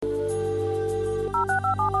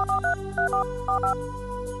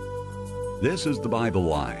This is the Bible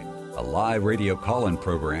Line, a live radio call-in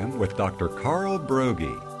program with Dr. Carl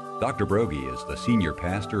Broggi. Dr. Broggi is the senior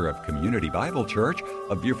pastor of Community Bible Church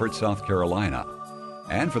of Beaufort, South Carolina.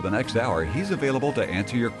 And for the next hour, he's available to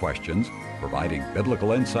answer your questions, providing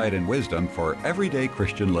biblical insight and wisdom for everyday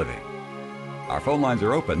Christian living. Our phone lines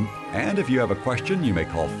are open, and if you have a question, you may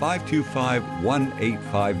call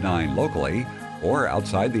 525-1859 locally, or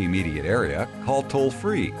outside the immediate area, call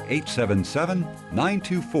toll-free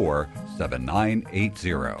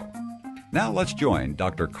 877-924-7980. Now let's join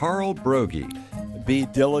Dr. Carl Broggi. Be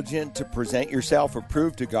diligent to present yourself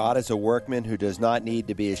approved to God as a workman who does not need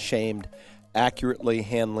to be ashamed, accurately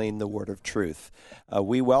handling the word of truth.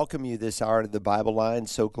 We welcome you this hour to the Bible Line.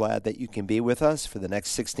 So glad that you can be with us for the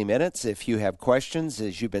next 60 minutes. If you have questions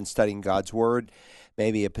as you've been studying God's word,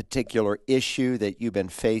 maybe a particular issue that you've been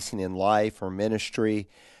facing in life or ministry,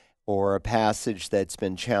 or a passage that's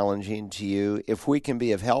been challenging to you, if we can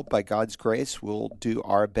be of help by God's grace, we'll do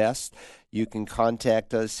our best. You can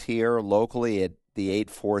contact us here locally at the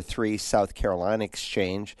 843 South Carolina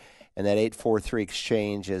Exchange, and that 843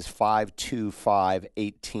 Exchange is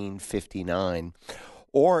 525-1859.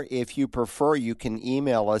 Or if you prefer, you can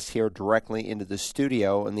email us here directly into the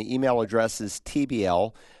studio, and the email address is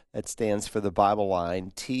TBL. That stands for the Bible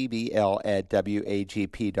Line,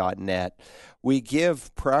 tbl@wagp.net. We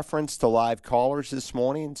give preference to live callers this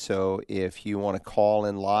morning, so if you want to call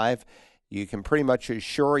in live, you can pretty much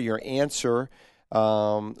assure your answer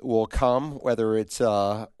will come, whether it's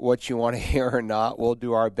what you want to hear or not. We'll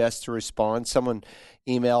do our best to respond. Someone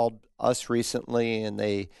emailed us recently, and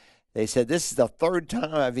they said, this is the third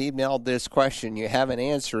time I've emailed this question. You haven't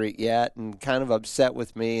answered it yet, and kind of upset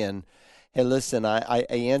with me. And hey, listen, I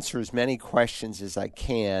answer as many questions as I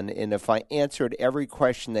can, and if I answered every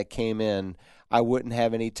question that came in, I wouldn't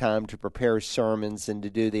have any time to prepare sermons and to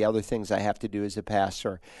do the other things I have to do as a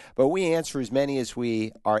pastor. But we answer as many as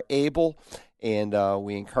we are able, and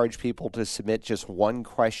we encourage people to submit just one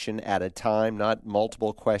question at a time, not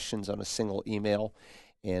multiple questions on a single email,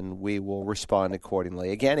 and we will respond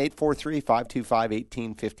accordingly. Again,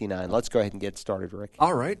 843-525-1859. Let's go ahead and get started, Rick.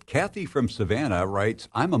 All right. Kathy from Savannah writes,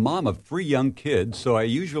 I'm a mom of 3 young kids, so I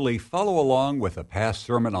usually follow along with a past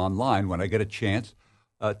sermon online when I get a chance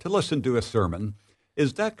to listen to a sermon.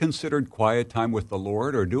 Is that considered quiet time with the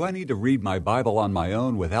Lord, or do I need to read my Bible on my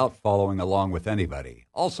own without following along with anybody?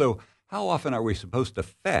 Also, how often are we supposed to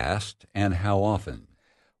fast, and how often?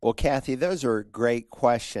 Well, Kathy, those are great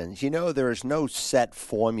questions. You know, there is no set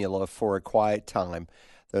formula for a quiet time,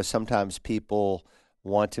 though sometimes people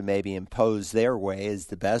want to maybe impose their way as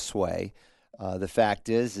the best way. The fact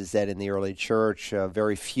is that in the early church,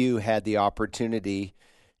 very few had the opportunity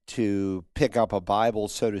to pick up a Bible,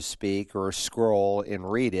 so to speak, or a scroll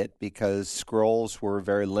and read it, because scrolls were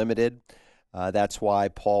very limited. That's why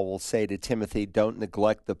Paul will say to Timothy, don't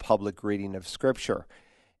neglect the public reading of Scripture.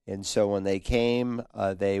 And so when they came,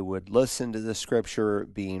 they would listen to the Scripture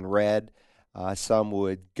being read. Some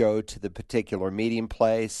would go to the particular meeting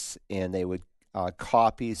place, and they would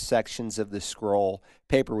copy sections of the scroll.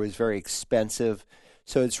 Paper was very expensive,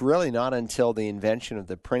 so it's really not until the invention of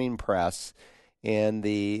the printing press and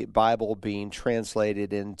the Bible being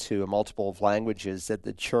translated into a multiple of languages that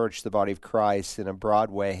the church, the body of Christ, in a broad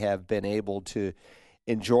way have been able to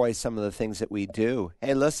enjoy some of the things that we do.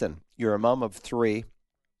 Hey, listen, you're a mom of 3.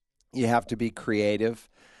 You have to be creative.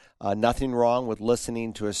 Nothing wrong with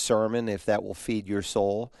listening to a sermon if that will feed your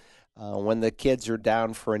soul. When the kids are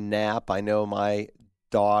down for a nap, I know my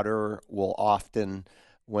daughter will often,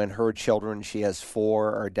 when her children, she has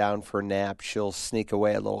 4, are down for a nap, she'll sneak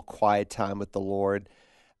away a little quiet time with the Lord.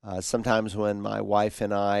 Sometimes when my wife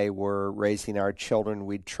and I were raising our children,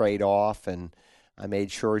 we'd trade off, and I made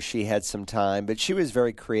sure she had some time. But she was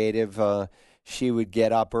very creative. She would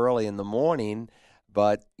get up early in the morning,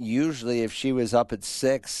 but usually if she was up at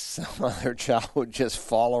 6, some other child would just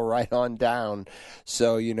follow right on down.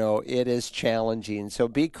 So, you know, it is challenging. So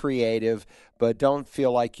be creative, but don't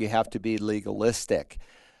feel like you have to be legalistic.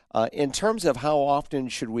 In terms of how often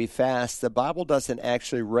should we fast, the Bible doesn't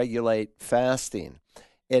actually regulate fasting.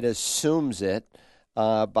 It assumes it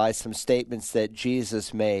by some statements that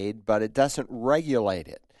Jesus made, but it doesn't regulate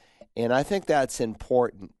it. And I think that's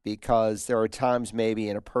important because there are times maybe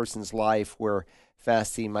in a person's life where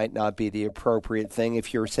fasting might not be the appropriate thing.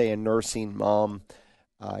 If you're, say, a nursing mom,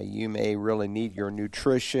 you may really need your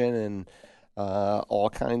nutrition and all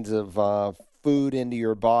kinds of food into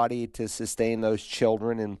your body to sustain those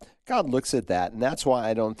children. And God looks at that. And that's why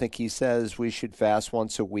I don't think he says we should fast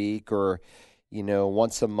once a week or, you know,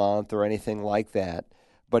 once a month or anything like that.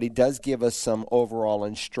 but he does give us some overall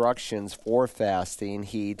instructions for fasting.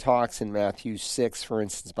 He talks in Matthew 6, for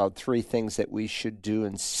instance, about 3 things that we should do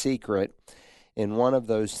in secret, and one of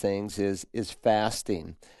those things is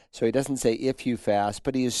fasting. So he doesn't say if you fast,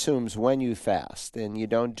 but he assumes when you fast, and you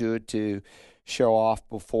don't do it to show off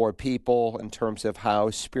before people in terms of how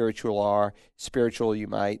spiritual you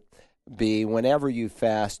might be. Whenever you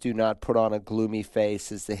fast, do not put on a gloomy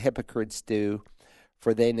face as the hypocrites do,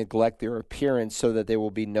 for they neglect their appearance so that they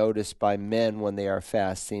will be noticed by men when they are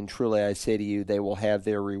fasting. Truly I say to you, they will have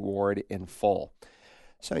their reward in full.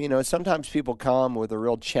 So, sometimes people come with a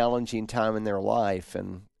real challenging time in their life,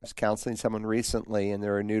 and I was counseling someone recently, and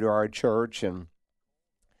they're new to our church, and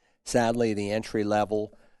sadly the entry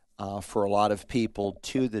level for a lot of people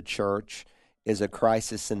to the church is a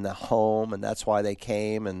crisis in the home, and that's why they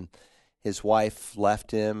came, and his wife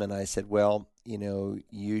left him, and I said, well,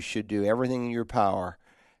 you should do everything in your power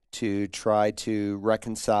to try to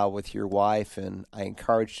reconcile with your wife, and I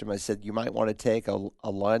encouraged him. I said, you might want to take a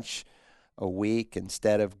lunch a week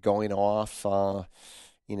instead of going off,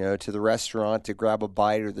 to the restaurant to grab a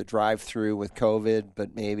bite or the drive-through with COVID,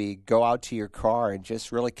 but maybe go out to your car and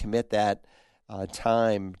just really commit that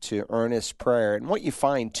time to earnest prayer. And what you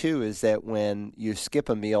find, too, is that when you skip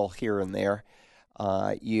a meal here and there,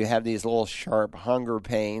 you have these little sharp hunger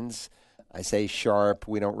pains. I say sharp.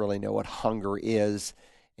 We don't really know what hunger is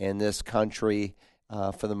in this country.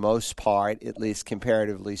 For the most part, at least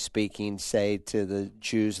comparatively speaking, say to the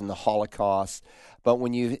Jews in the Holocaust. But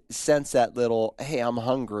when you sense that little, hey, I'm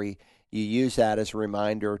hungry, you use that as a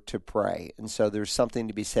reminder to pray. And so there's something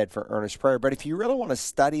to be said for earnest prayer. But if you really want to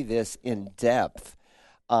study this in depth,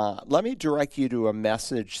 let me direct you to a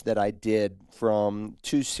message that I did from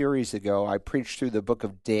 2 series ago. I preached through the book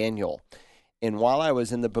of Daniel. And while I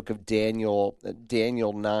was in the book of Daniel,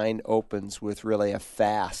 Daniel 9 opens with really a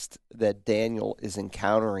fast that Daniel is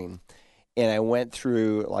encountering. And I went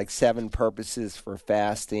through like 7 purposes for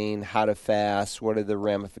fasting, how to fast, what are the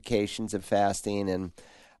ramifications of fasting. And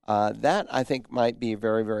that, I think, might be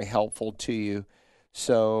very, very helpful to you.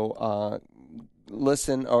 So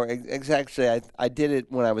listen, or exactly, I did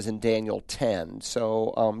it when I was in Daniel 10.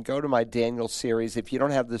 So go to my Daniel series. If you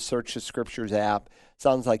don't have the Search the Scriptures app,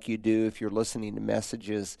 sounds like you do if you're listening to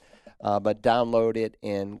messages, but download it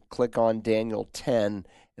and click on Daniel 10,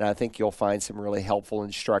 and I think you'll find some really helpful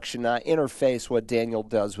instruction. Interface what Daniel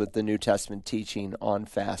does with the New Testament teaching on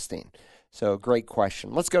fasting. So great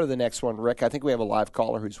question. Let's go to the next one, Rick. I think we have a live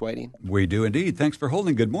caller who's waiting. We do indeed. Thanks for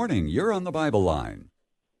holding. Good morning. You're on the Bible Line.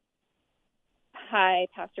 Hi,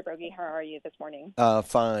 Pastor Broggi. How are you this morning?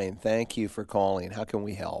 Fine. Thank you for calling. How can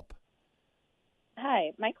we help?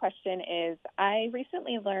 Hi. My question is, I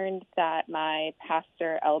recently learned that my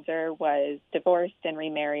pastor elder was divorced and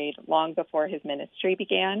remarried long before his ministry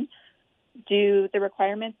began. Do the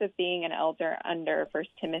requirements of being an elder under 1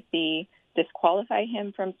 Timothy disqualify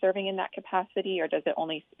him from serving in that capacity, or does it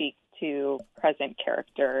only speak to present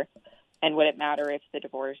character? And would it matter if the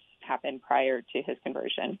divorce happened prior to his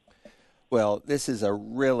conversion? Well, this is a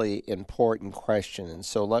really important question, and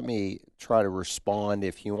so let me try to respond.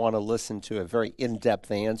 If you want to listen to a very in-depth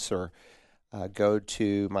answer, go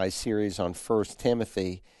to my series on 1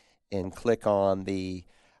 Timothy and click on the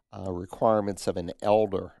requirements of an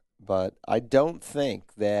elder. But I don't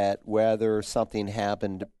think that whether something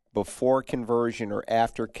happened before conversion or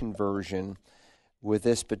after conversion with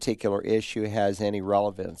this particular issue has any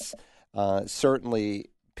relevance. Certainly,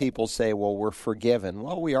 people say, well, we're forgiven.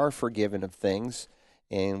 Well, we are forgiven of things,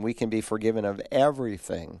 and we can be forgiven of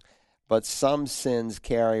everything. But some sins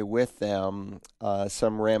carry with them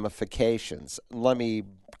some ramifications. Let me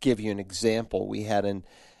give you an example. We had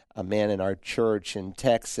a man in our church in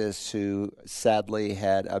Texas who sadly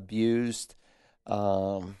had abused.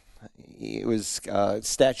 It was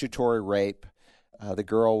statutory rape. The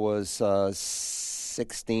girl was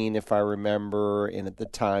 16, if I remember, and at the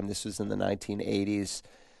time, this was in the 1980s,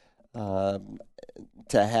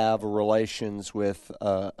 to have relations with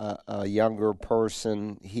a younger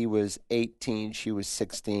person. He was 18, she was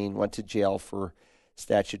 16, went to jail for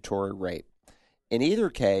statutory rape. In either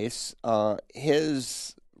case,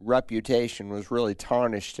 his reputation was really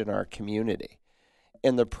tarnished in our community.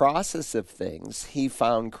 In the process of things, he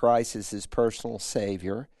found Christ as his personal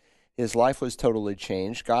Savior. His life was totally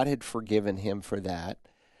changed. God had forgiven him for that.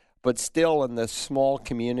 But still, in the small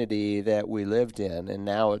community that we lived in, and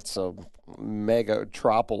now it's a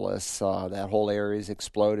megatropolis, that whole area has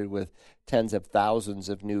exploded with tens of thousands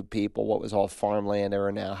of new people. What was all farmland, there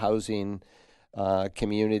are now housing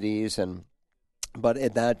communities. But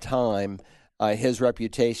at that time, his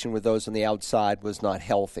reputation with those on the outside was not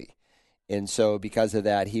healthy. And so because of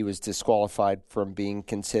that, he was disqualified from being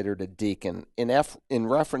considered a deacon. In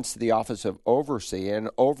reference to the office of overseer,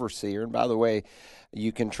 and by the way,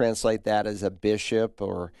 you can translate that as a bishop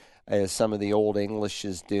or as some of the Old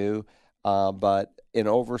Englishes do, but an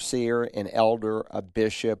overseer, an elder, a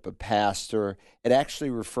bishop, a pastor, it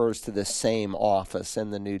actually refers to the same office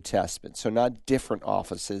in the New Testament, so not different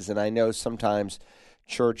offices. And I know sometimes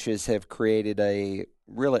churches have created a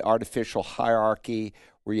really artificial hierarchy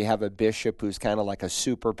where you have a bishop who's kind of like a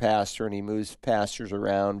super pastor and he moves pastors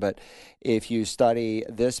around. But if you study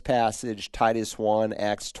this passage, Titus 1,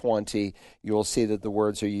 Acts 20, you'll see that the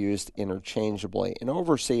words are used interchangeably. An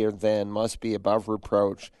overseer then must be above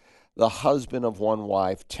reproach, the husband of one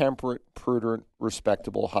wife, temperate, prudent,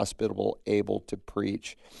 respectable, hospitable, able to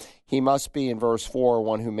preach. He must be, in verse 4,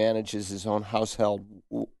 one who manages his own household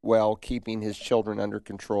well, keeping his children under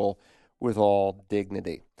control with all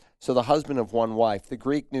dignity. So the husband of one wife. The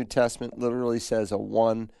Greek New Testament literally says a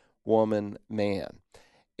one-woman man.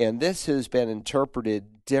 And this has been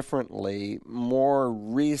interpreted differently more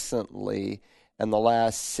recently in the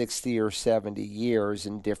last 60 or 70 years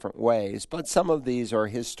in different ways. But some of these are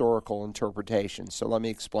historical interpretations. So let me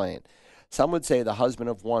explain. Some would say the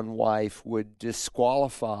husband of one wife would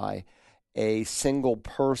disqualify a single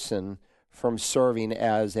person from serving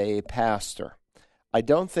as a pastor. I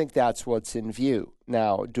don't think that's what's in view.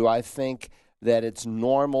 Now, do I think that it's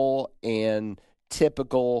normal and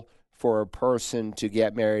typical for a person to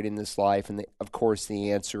get married in this life? And of course,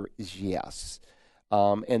 the answer is yes.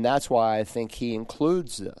 And that's why I think he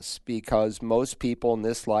includes this, because most people in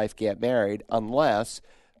this life get married unless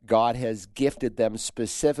God has gifted them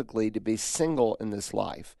specifically to be single in this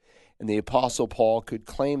life. And the Apostle Paul could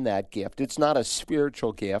claim that gift. It's not a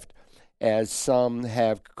spiritual gift, as some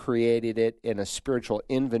have created it in a spiritual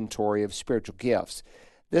inventory of spiritual gifts.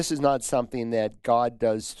 This is not something that God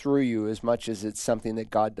does through you as much as it's something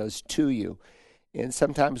that God does to you. And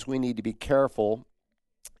sometimes we need to be careful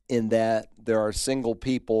in that there are single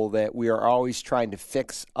people that we are always trying to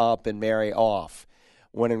fix up and marry off,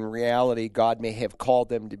 when in reality God may have called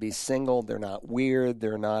them to be single. They're not weird,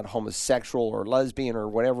 they're not homosexual or lesbian or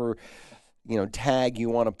whatever tag you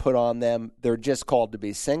want to put on them. They're just called to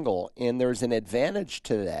be single. And there's an advantage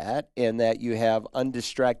to that in that you have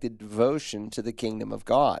undistracted devotion to the kingdom of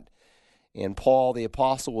God. And Paul the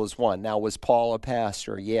apostle was one. Now, was Paul a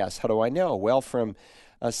pastor? Yes. How do I know? Well, from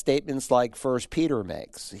statements like 1 Peter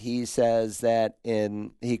makes. He says that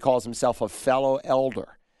he calls himself a fellow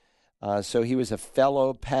elder. So he was a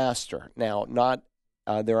fellow pastor. Now,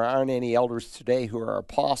 there aren't any elders today who are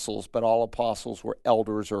apostles, but all apostles were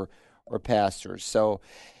elders or pastors. So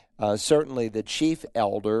certainly the chief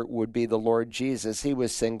elder would be the Lord Jesus. He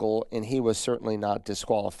was single, and he was certainly not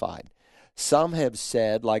disqualified. Some have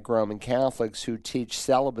said, like Roman Catholics who teach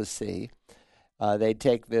celibacy, they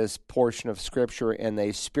take this portion of Scripture and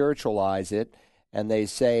they spiritualize it, and they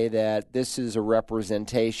say that this is a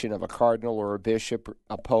representation of a cardinal or a bishop,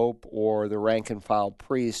 a pope, or the rank-and-file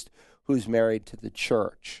priest who's married to the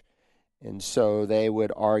church. And so they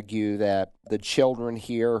would argue that the children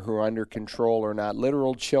here who are under control are not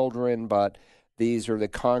literal children, but these are the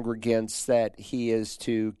congregants that he is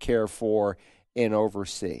to care for and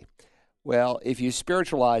oversee. Well, if you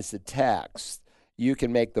spiritualize the text, you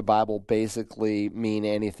can make the Bible basically mean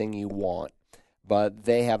anything you want. But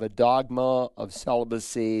they have a dogma of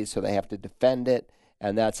celibacy, so they have to defend it,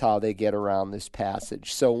 and that's how they get around this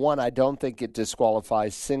passage. So one, I don't think it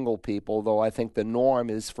disqualifies single people, though I think the norm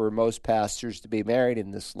is for most pastors to be married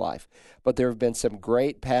in this life. But there have been some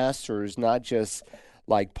great pastors, not just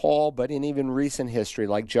like Paul, but in even recent history,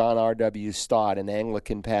 like John R.W. Stott, an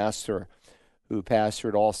Anglican pastor who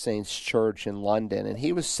pastored All Saints Church in London. And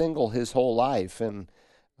he was single his whole life, and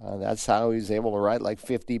that's how he was able to write like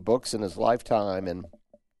 50 books in his lifetime. And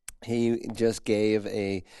he just gave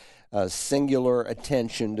a singular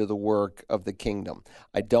attention to the work of the kingdom.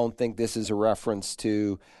 I don't think this is a reference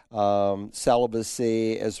to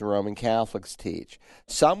celibacy as the Roman Catholics teach.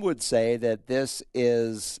 Some would say that this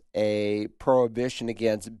is a prohibition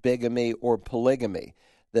against bigamy or polygamy,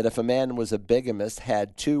 that if a man was a bigamist,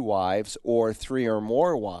 had 2 wives or 3 or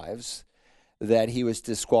more wives, that he was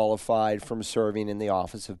disqualified from serving in the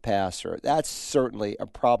office of pastor. That's certainly a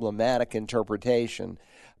problematic interpretation.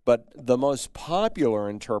 But the most popular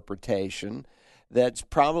interpretation that's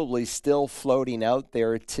probably still floating out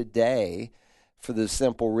there today, for the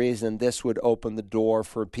simple reason this would open the door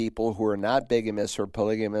for people who are not bigamists or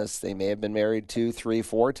polygamists, they may have been married 2, 3,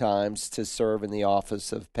 4 times, to serve in the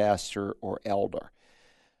office of pastor or elder.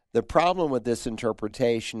 The problem with this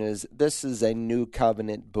interpretation is this is a new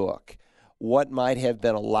covenant book. what might have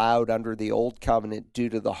been allowed under the Old Covenant due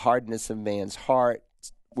to the hardness of man's heart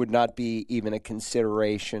would not be even a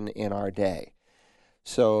consideration in our day.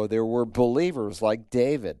 So there were believers like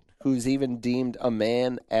David, who's even deemed a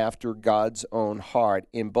man after God's own heart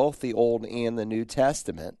in both the Old and the New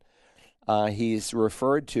Testament. He's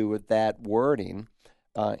referred to with that wording.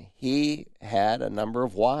 He had a number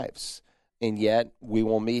of wives, and yet we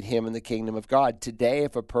will meet him in the kingdom of God. Today,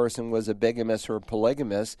 if a person was a bigamist or a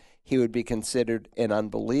polygamist, he would be considered an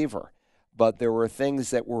unbeliever. But there were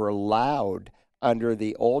things that were allowed under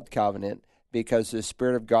the Old Covenant because the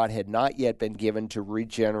Spirit of God had not yet been given to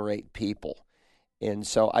regenerate people. And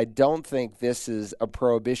so I don't think this is a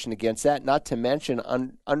prohibition against that. Not to mention,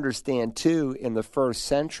 understand, too, in the first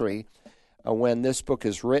century, when this book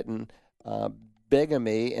is written,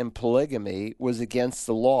 bigamy and polygamy was against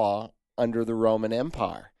the law under the Roman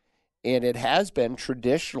Empire. And it has been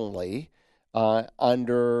traditionally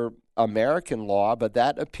under American law, but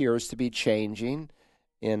that appears to be changing.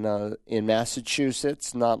 In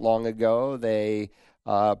Massachusetts, not long ago, they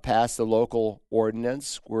passed a local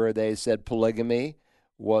ordinance where they said polygamy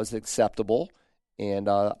was acceptable. And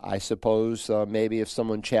I suppose maybe if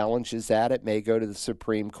someone challenges that, it may go to the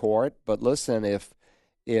Supreme Court. But listen, if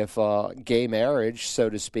gay marriage, so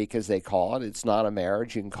to speak, as they call it, it's not a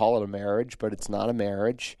marriage. You can call it a marriage, but it's not a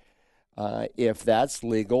marriage. If that's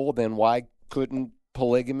legal, then why couldn't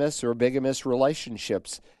polygamous or bigamous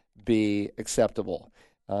relationships be acceptable?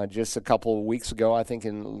 Just a couple of weeks ago, I think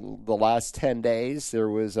in the last 10 days, there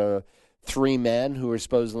was 3 men who were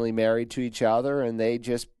supposedly married to each other, and they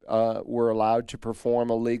just were allowed to perform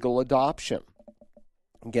a legal adoption.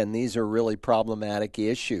 Again, these are really problematic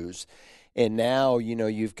issues. And now,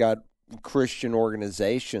 you've got Christian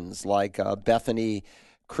organizations like Bethany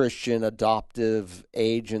Christian Adoptive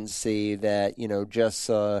Agency that, just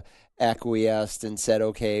acquiesced and said,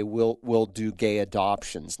 okay, we'll do gay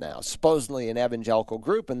adoptions now. Supposedly an evangelical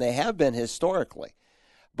group, and they have been historically,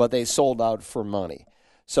 but they sold out for money.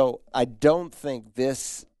 So I don't think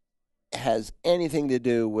this has anything to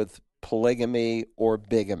do with polygamy or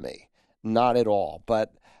bigamy, not at all.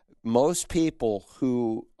 But most people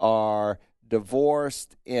who are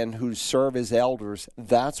divorced and who serve as elders,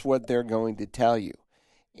 that's what they're going to tell you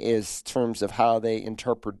is terms of how they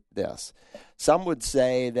interpret this. Some would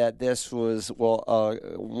say that this was, a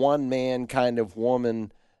one-man kind of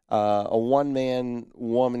woman, a one-man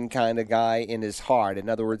woman kind of guy in his heart. In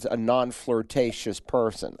other words, a non-flirtatious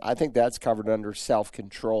person. I think that's covered under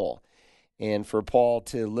self-control. And for Paul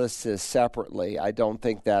to list this separately, I don't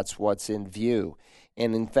think that's what's in view.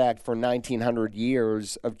 And in fact, for 1,900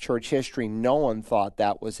 years of church history, no one thought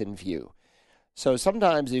that was in view. So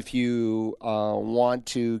sometimes if you want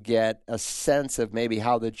to get a sense of maybe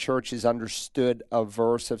how the church has understood a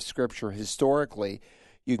verse of Scripture historically,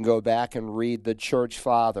 you can go back and read the church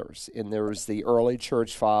fathers. And there was the early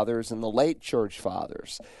church fathers and the late church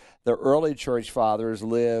fathers. The early church fathers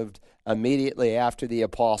lived immediately after the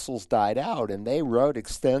apostles died out, and they wrote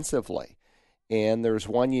extensively. And there's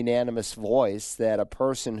one unanimous voice that a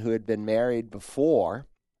person who had been married before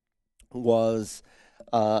was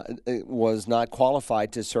not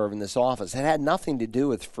qualified to serve in this office. It had nothing to do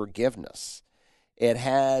with forgiveness. It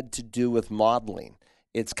had to do with modeling.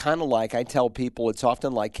 It's kind of like, I tell people, it's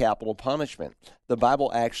often like capital punishment. The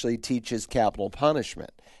Bible actually teaches capital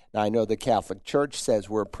punishment. Now, I know the Catholic Church says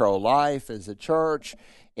we're pro-life as a church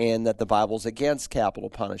and that the Bible's against capital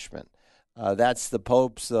punishment. That's the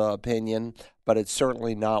Pope's opinion, but it's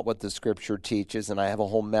certainly not what the Scripture teaches, and I have a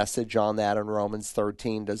whole message on that in Romans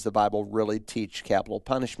 13. Does the Bible really teach capital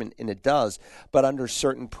punishment? And it does, but under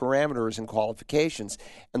certain parameters and qualifications.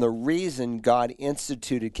 And the reason God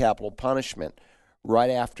instituted capital punishment right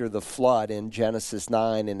after the flood in Genesis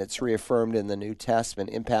 9, and it's reaffirmed in the New Testament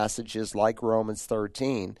in passages like Romans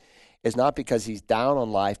 13, is not because he's down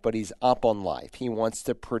on life, but he's up on life. He wants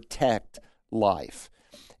to protect life.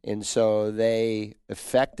 And so they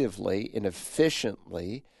effectively and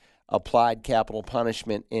efficiently applied capital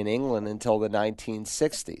punishment in England until the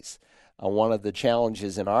 1960s. One of the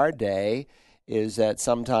challenges in our day is that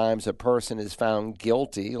sometimes a person is found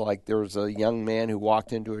guilty, like there was a young man who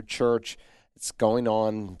walked into a church, it's going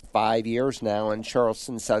on 5 years now, in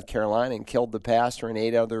Charleston, South Carolina, and killed the pastor and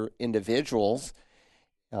 8 other individuals.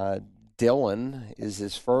 Dylan is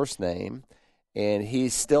his first name, and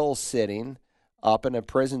he's still sitting up in a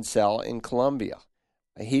prison cell in Colombia.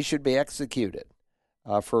 He should be executed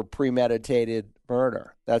for premeditated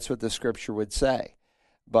murder. That's what the Scripture would say.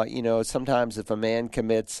 But, sometimes if a man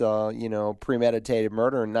commits, premeditated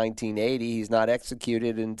murder in 1980, he's not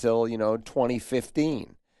executed until,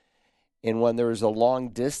 2015. And when there's a long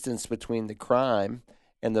distance between the crime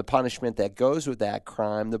and the punishment that goes with that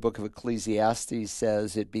crime, the book of Ecclesiastes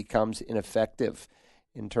says it becomes ineffective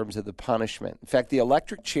in terms of the punishment. In fact, the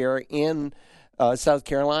electric chair in South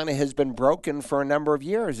Carolina has been broken for a number of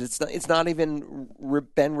years. It's not even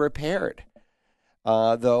been repaired.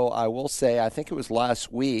 Though I will say, I think it was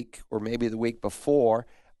last week or maybe the week before,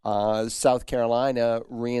 South Carolina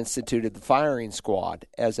reinstituted the firing squad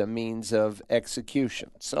as a means of execution.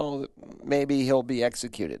 So maybe he'll be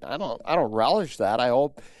executed. I don't relish that. I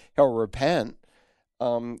hope he'll repent.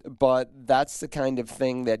 But that's the kind of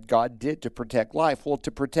thing that God did to protect life. Well, to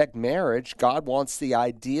protect marriage, God wants the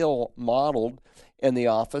ideal modeled in the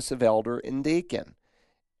office of elder and deacon.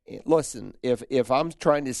 Listen, if I'm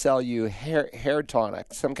trying to sell you hair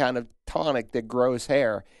tonic, some kind of tonic that grows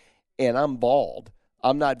hair, and I'm bald,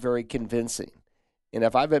 I'm not very convincing. And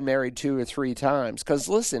if I've been married 2 or 3 times, because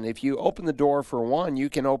listen, if you open the door for one, you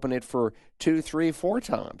can open it for 2, 3, 4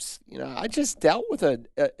 times. I just dealt with an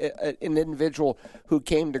individual who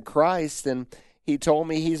came to Christ, and he told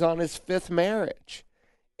me he's on his 5th marriage.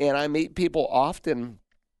 And I meet people often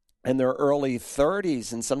in their early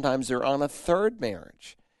 30s, and sometimes they're on a 3rd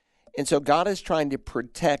marriage. And so God is trying to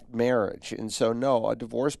protect marriage. And so, no, a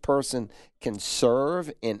divorced person can serve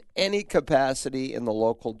in any capacity in the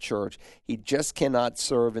local church. He just cannot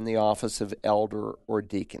serve in the office of elder or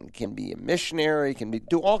deacon. He can be a missionary,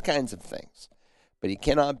 do all kinds of things. But he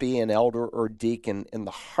cannot be an elder or deacon in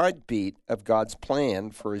the heartbeat of God's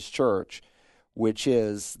plan for his church, which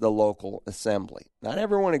is the local assembly. Not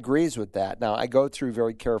everyone agrees with that. Now, I go through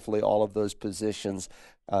very carefully all of those positions.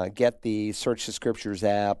 Get the Search the Scriptures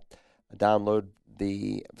app. Download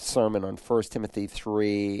the sermon on 1 Timothy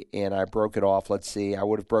 3, and I broke it off. Let's see, I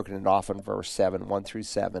would have broken it off in verse 7, 1 through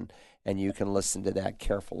 7, and you can listen to that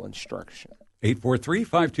careful instruction.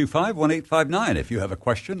 843-525-1859. If you have a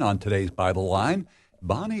question on today's Bible Line,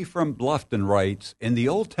 Bonnie from Bluffton writes, in the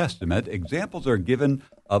Old Testament, examples are given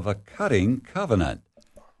of a cutting covenant.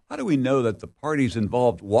 How do we know that the parties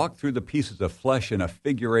involved walk through the pieces of flesh in a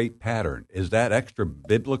figure-8 pattern? Is that extra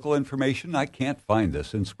biblical information? I can't find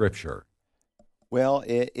this in Scripture. Well,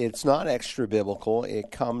 it's not extra biblical.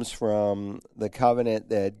 It comes from the covenant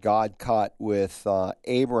that God cut with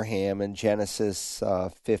Abraham in Genesis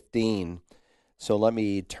 15. So let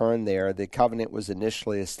me turn there. The covenant was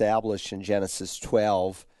initially established in Genesis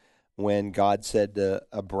 12 when God said to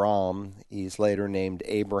Abram, he's later named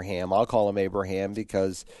Abraham. I'll call him Abraham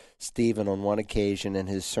because Stephen on one occasion in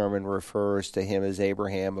his sermon refers to him as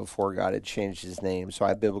Abraham before God had changed his name. So I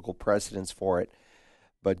have biblical precedence for it.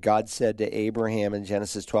 But God said to Abraham in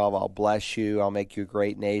Genesis 12, I'll bless you, I'll make you a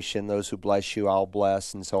great nation. Those who bless you, I'll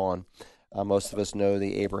bless, and so on. Most of us know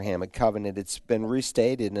the Abrahamic covenant. It's been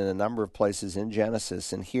restated in a number of places in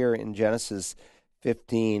Genesis. And here in Genesis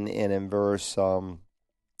 15 and in verse,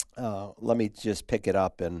 let me just pick it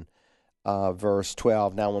up in verse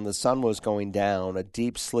 12. Now when the sun was going down, a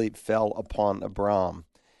deep sleep fell upon Abram.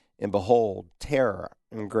 And behold, terror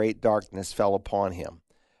and great darkness fell upon him.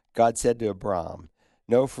 God said to Abram,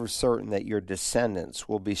 know for certain that your descendants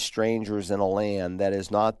will be strangers in a land that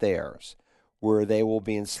is not theirs, where they will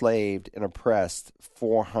be enslaved and oppressed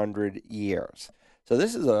 400 years. So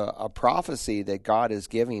this is a prophecy that God is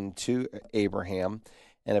giving to Abraham,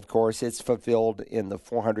 and of course it's fulfilled in the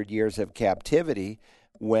 400 years of captivity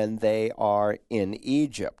when they are in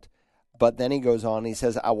Egypt. But then he goes on, he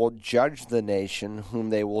says, I will judge the nation whom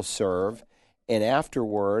they will serve, and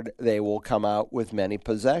afterward they will come out with many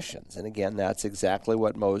possessions. And again, that's exactly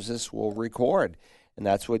what Moses will record, and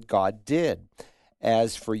that's what God did.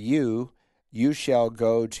 As for you, you shall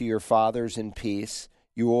go to your fathers in peace.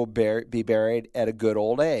 You will be buried at a good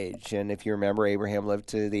old age. And if you remember, Abraham lived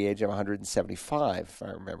to the age of 175, if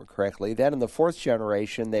I remember correctly. Then in the 4th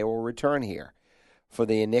generation, they will return here, for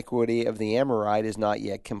the iniquity of the Amorite is not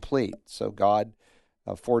yet complete. So God,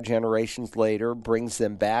 4 generations later, brings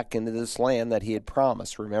them back into this land that he had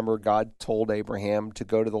promised. Remember, God told Abraham to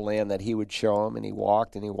go to the land that he would show him, and he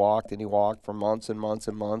walked and he walked and he walked for months and months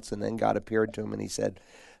and months, and then God appeared to him and he said,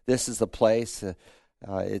 this is the place.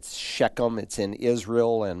 It's Shechem. It's in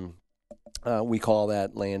Israel, and we call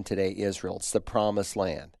that land today Israel. It's the promised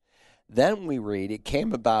land. Then we read, it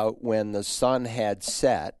came about when the sun had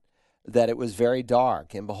set that it was very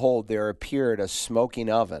dark, and behold, there appeared a smoking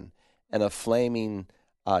oven and a flaming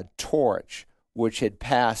torch, which had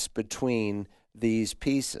passed between these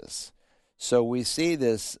pieces. So we see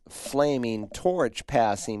this flaming torch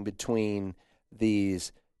passing between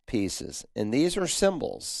these pieces. And these are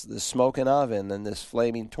symbols, the smoking oven and this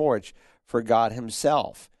flaming torch, for God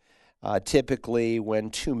himself. Typically, when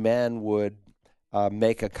 2 men would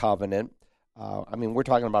make a covenant, we're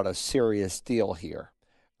talking about a serious deal here.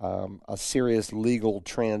 a serious legal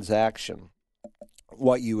transaction,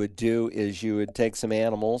 what you would do is you would take some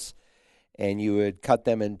animals and you would cut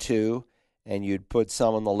them in two, and you'd put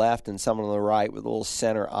some on the left and some on the right with a little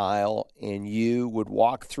center aisle, and you would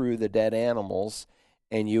walk through the dead animals,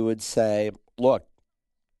 and you would say, look,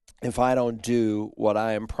 if I don't do what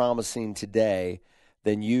I am promising today,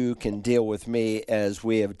 then you can deal with me as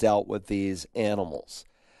we have dealt with these animals.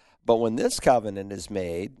 But when this covenant is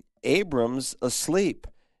made, Abram's asleep,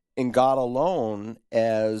 and God alone,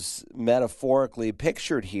 as metaphorically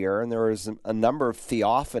pictured here, and there is a number of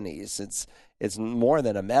theophanies. It's more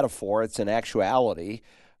than a metaphor, it's an actuality.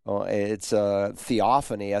 It's a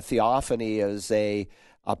theophany. A theophany is a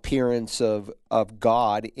appearance of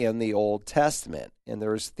God in the Old Testament. And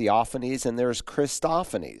there's theophanies and there's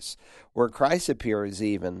Christophanies, where Christ appears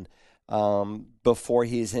even before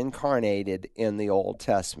he's incarnated in the Old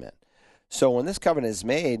Testament. So when this covenant is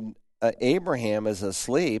made, Abraham is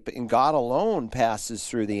asleep, and God alone passes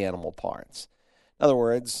through the animal parts. In other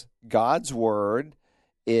words, God's word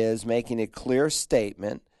is making a clear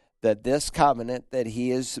statement that this covenant that he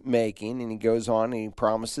is making, and he goes on and he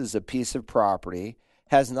promises a piece of property,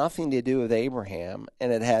 has nothing to do with Abraham,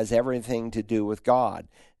 and it has everything to do with God.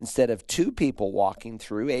 Instead of two people walking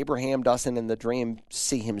through, Abraham doesn't in the dream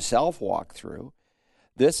see himself walk through.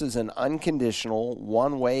 This is an unconditional,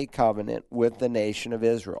 one-way covenant with the nation of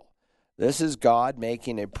Israel. This is God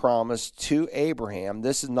making a promise to Abraham.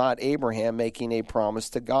 This is not Abraham making a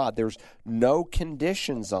promise to God. There's no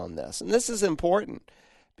conditions on this. And this is important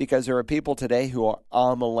because there are people today who are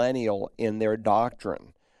amillennial in their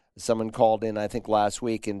doctrine. Someone called in, I think, last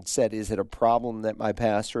week and said, is it a problem that my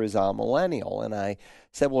pastor is amillennial? And I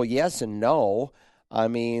said, well, yes and no. I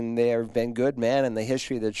mean, there have been good men in the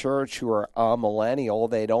history of the church who are amillennial.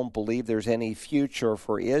 They don't believe there's any future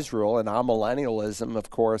for Israel. And amillennialism, of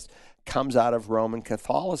course, comes out of Roman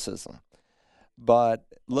Catholicism. But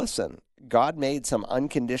listen, God made some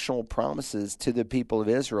unconditional promises to the people of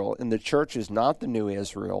Israel, and the church is not the new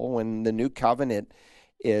Israel. When the new covenant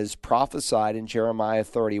is prophesied in Jeremiah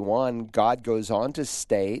 31, God goes on to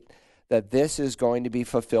state that this is going to be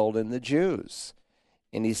fulfilled in the Jews.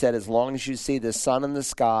 And he said, as long as you see the sun in the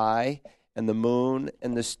sky and the moon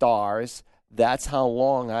and the stars, that's how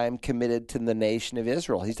long I am committed to the nation of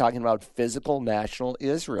Israel. He's talking about physical national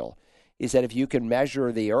Israel. He said, if you can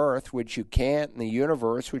measure the earth, which you can't, and the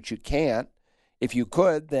universe, which you can't, if you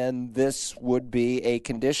could, then this would be a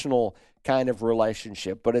conditional kind of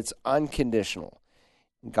relationship, but it's unconditional.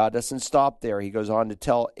 God doesn't stop there. He goes on to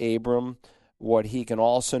tell Abram what he can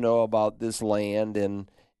also know about this land.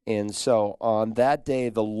 And so on that day,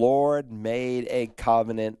 the Lord made a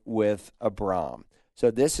covenant with Abram.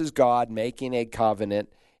 So this is God making a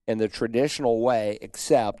covenant in the traditional way,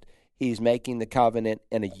 except he's making the covenant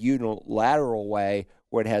in a unilateral way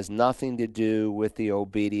where it has nothing to do with the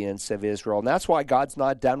obedience of Israel. And that's why God's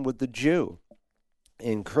not done with the Jew.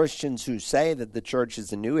 And Christians who say that the church is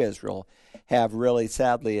the new Israel have really,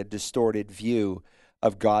 sadly, a distorted view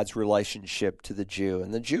of God's relationship to the Jew.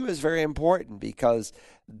 And the Jew is very important because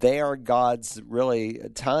they are God's really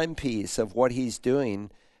timepiece of what he's doing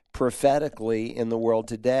prophetically in the world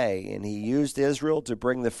today. And he used Israel to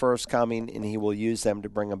bring the first coming, and he will use them to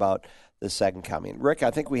bring about the second coming. Rick,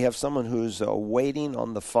 I think we have someone who's waiting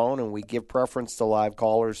on the phone, and we give preference to live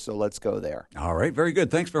callers, so let's go there. All right, very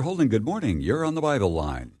good. Thanks for holding. Good morning. You're on the Bible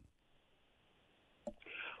line.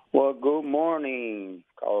 Well, good morning,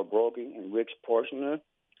 Carl Broggi and Rick Portioner.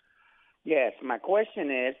 Yes, my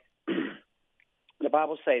question is, the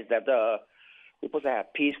Bible says that we're supposed to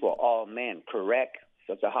have peace for all men, correct?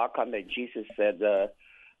 So how come that Jesus said,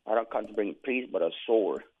 I don't come to bring peace but a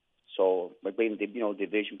sword? So we're bringing,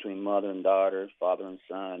 division between mother and daughter, father and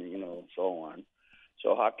son, so on.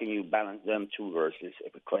 So how can you balance them two verses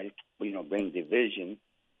if Christ, bring division,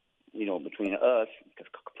 between us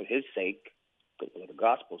for his sake, for the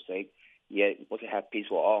gospel's sake, yet we're supposed to have peace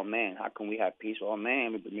for all men? How can we have peace for all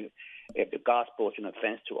men if the gospel is an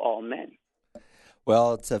offense to all men?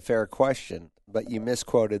 Well, it's a fair question, but you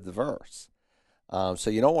misquoted the verse. So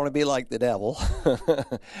you don't want to be like the devil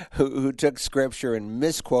who took Scripture and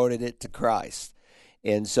misquoted it to Christ.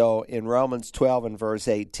 And so in Romans 12 and verse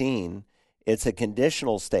 18, it's a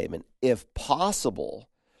conditional statement. If possible,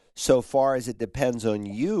 so far as it depends on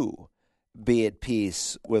you, be at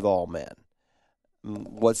peace with all men.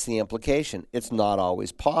 What's the implication? It's not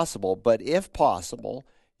always possible, but if possible,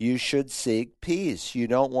 you should seek peace. You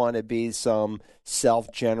don't want to be some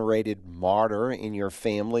self-generated martyr in your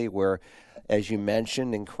family where, as you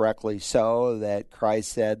mentioned, and correctly so, that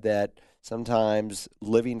Christ said that sometimes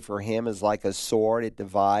living for him is like a sword. It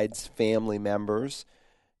divides family members.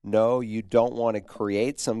 No, you don't want to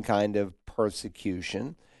create some kind of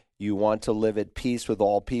persecution. You want to live at peace with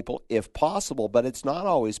all people if possible, but it's not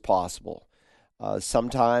always possible.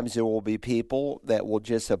 Sometimes there will be people that will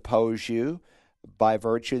just oppose you by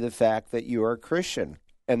virtue of the fact that you are a Christian.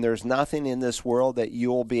 And there's nothing in this world that you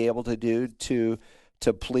will be able to do to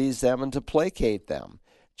please them and to placate them.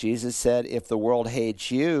 Jesus said, if the world hates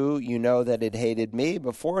you, you know that it hated me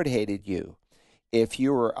before it hated you. If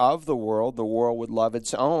you were of the world would love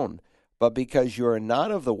its own. But because you are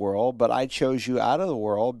not of the world, but I chose you out of the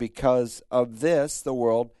world, because of this the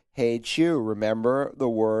world hates you. Remember the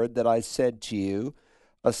word that I said to you,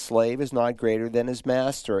 a slave is not greater than his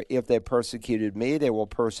master. If they persecuted me, they will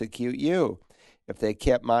persecute you. If they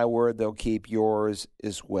kept my word, they'll keep yours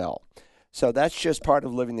as well. So that's just part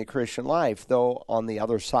of living the Christian life. Though on the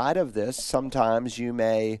other side of this, sometimes you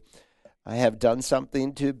may have done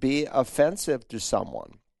something to be offensive to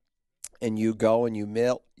someone. And you go in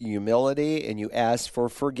humility and you ask for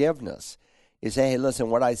forgiveness. You say, hey,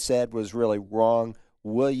 listen, what I said was really wrong.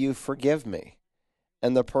 Will you forgive me?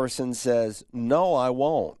 And the person says, no, I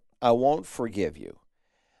won't. I won't forgive you.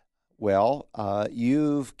 Well,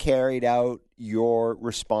 you've carried out your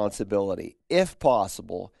responsibility, if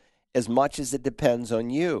possible, as much as it depends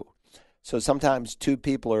on you. So sometimes two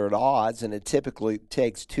people are at odds, and it typically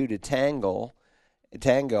takes two to tango,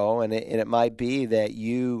 and it might be that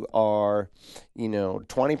you are,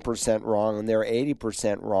 20% wrong and they're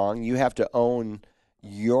 80% wrong. You have to own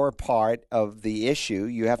your part of the issue.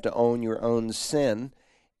 You have to own your own sin,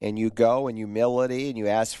 and you go in humility and you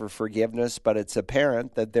ask for forgiveness, but it's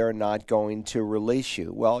apparent that they're not going to release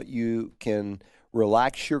you. Well, you can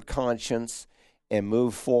relax your conscience and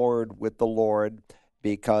move forward with the Lord,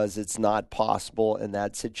 because it's not possible in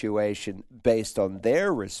that situation, based on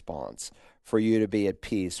their response, for you to be at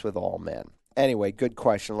peace with all men. Anyway, good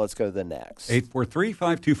question. Let's go to the next.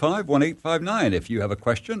 843-525-1859. If you have a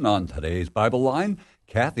question on today's Bible line,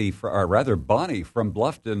 Bonnie from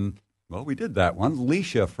Bluffton, well, we did that one.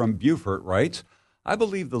 Leisha from Beaufort writes, I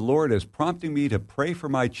believe the Lord is prompting me to pray for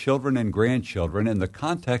my children and grandchildren in the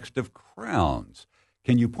context of crowns.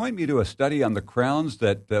 Can you point me to a study on the crowns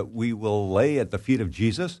that we will lay at the feet of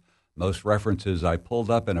Jesus? Most references I pulled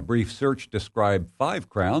up in a brief search describe 5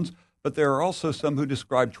 crowns, but there are also some who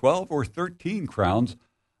describe 12 or 13 crowns,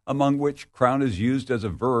 among which crown is used as a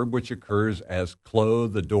verb which occurs as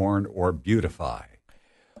clothe, adorn, or beautify.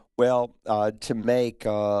 Well, to make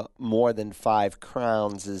more than 5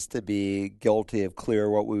 crowns is to be guilty of clear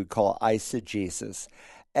what we would call eisegesis.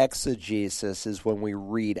 Exegesis is when we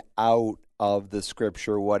read out of the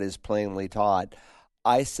Scripture what is plainly taught.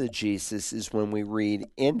 Eisegesis is when we read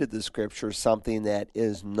into the Scripture something that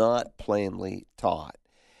is not plainly taught.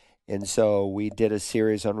 And so we did a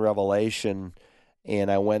series on Revelation, and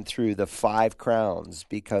I went through the 5 crowns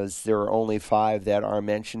because there are only 5 that are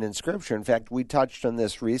mentioned in Scripture. In fact, we touched on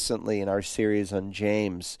this recently in our series on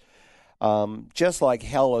James. Just like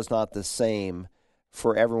hell is not the same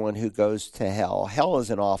for everyone who goes to hell. Hell is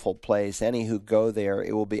an awful place. Any who go there,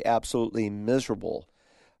 it will be absolutely miserable.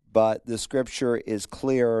 But the Scripture is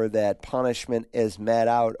clear that punishment is met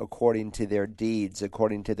out according to their deeds,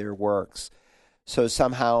 according to their works. So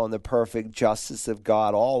somehow in the perfect justice of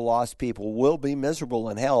God, all lost people will be miserable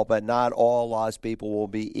in hell, but not all lost people will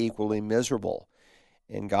be equally miserable.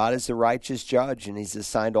 And God is the righteous judge, and He's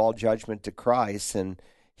assigned all judgment to Christ, and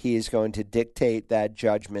He is going to dictate that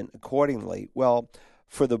judgment accordingly. Well,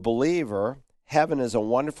 for the believer, heaven is a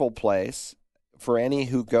wonderful place for any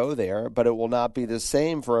who go there, but it will not be the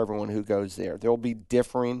same for everyone who goes there. There will be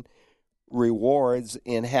differing rewards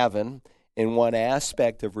in heaven, and one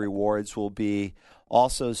aspect of rewards will be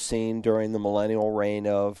also seen during the millennial reign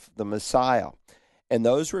of the Messiah. And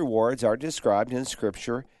those rewards are described in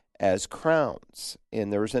Scripture as crowns.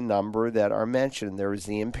 And there's a number that are mentioned. There is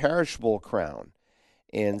the imperishable crown.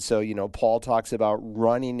 And so, Paul talks about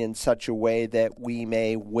running in such a way that we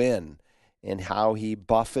may win, and how he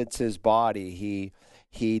buffets his body.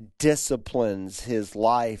 He disciplines his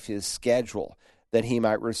life, his schedule, that he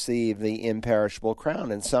might receive the imperishable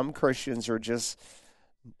crown. And some Christians are just,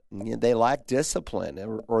 they lack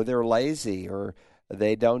discipline, or they're lazy, or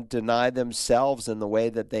they don't deny themselves in the way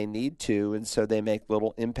that they need to, and so they make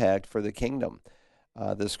little impact for the kingdom.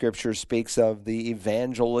 The Scripture speaks of the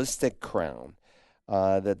evangelistic crown,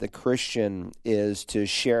 that the Christian is to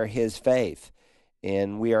share his faith,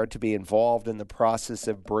 and we are to be involved in the process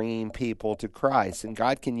of bringing people to Christ. And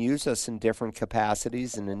God can use us in different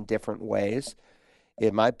capacities and in different ways.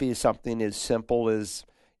 It might be something as simple as,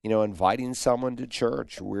 inviting someone to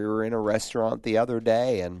church. We were in a restaurant the other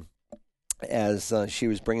day, and as she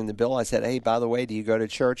was bringing the bill, I said, hey, by the way, do you go to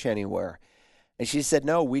church anywhere? And she said,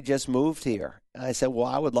 no, we just moved here. And I said, well,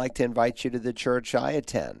 I would like to invite you to the church I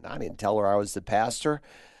attend. I didn't tell her I was the pastor.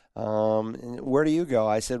 Where do you go?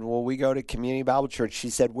 I said, well, we go to Community Bible Church. She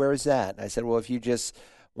said, where is that? I said, well, if you just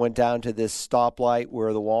went down to this stoplight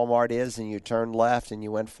where the Walmart is and you turned left and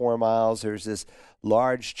you went 4 miles, there's this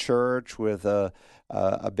large church with a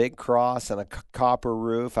big cross and a copper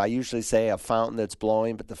roof. I usually say a fountain that's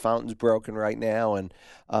blowing, but the fountain's broken right now. And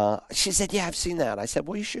she said, yeah, I've seen that. I said,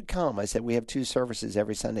 well, you should come. I said, we have 2 services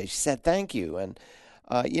every Sunday. She said, thank you. And,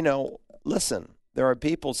 listen, there are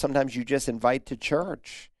people sometimes you just invite to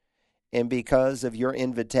church. And because of your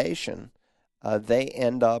invitation, they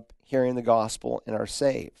end up hearing the gospel and are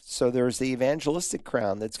saved. So there's the evangelistic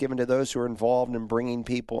crown that's given to those who are involved in bringing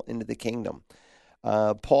people into the kingdom.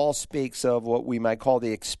 Paul speaks of what we might call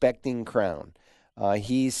the expecting crown.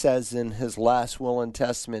 He says in his last will and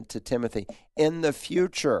testament to Timothy, in the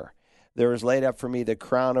future there is laid up for me the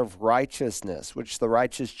crown of righteousness, which the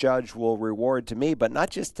righteous judge will reward to me, but not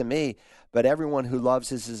just to me, but everyone who loves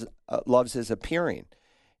his appearing.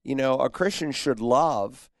 A Christian should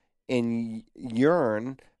love and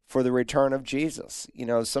yearn for the return of Jesus.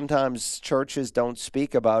 Sometimes churches don't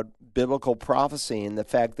speak about biblical prophecy and the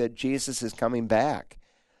fact that Jesus is coming back.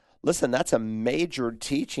 Listen, that's a major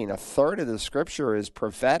teaching. A third of the scripture is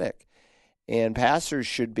prophetic. And pastors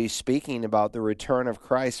should be speaking about the return of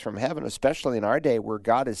Christ from heaven, especially in our day where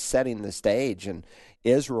God is setting the stage. And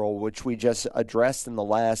Israel, which we just addressed in the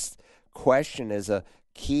last question, is a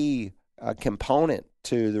key component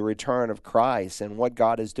to the return of Christ, and what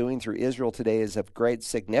God is doing through Israel today is of great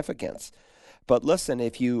significance. But listen,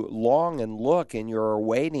 if you long and look and you're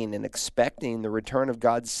awaiting and expecting the return of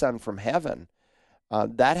God's Son from heaven,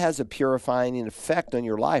 that has a purifying effect on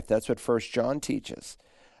your life. That's what 1 John teaches.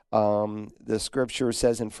 The scripture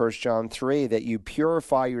says in 1 John 3 that you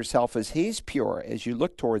purify yourself as he's pure, as you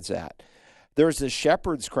look towards that. There's the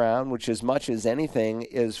shepherd's crown, which as much as anything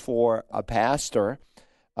is for a pastor,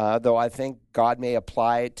 though I think God may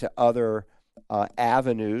apply it to other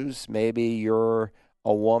avenues. Maybe you're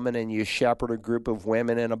a woman and you shepherd a group of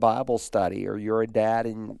women in a Bible study, or you're a dad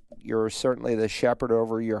and you're certainly the shepherd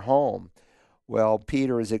over your home. Well,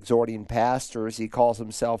 Peter is exhorting pastors. He calls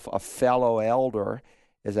himself a fellow elder,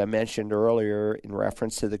 as I mentioned earlier in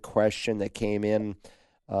reference to the question that came in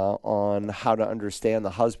on how to understand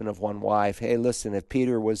the husband of one wife. Hey, listen, if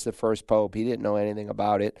Peter was the first pope, he didn't know anything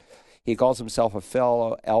about it. He calls himself a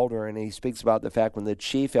fellow elder, and he speaks about the fact when the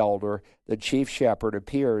chief elder, the chief shepherd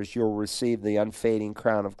appears, you'll receive the unfading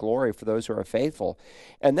crown of glory for those who are faithful.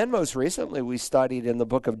 And then most recently we studied in the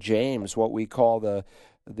book of James what we call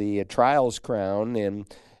the trials crown,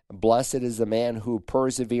 and blessed is the man who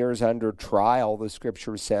perseveres under trial, the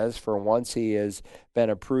scripture says, for once he has been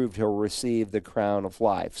approved, he'll receive the crown of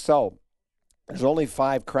life. So there's only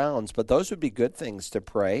 5 crowns, but those would be good things to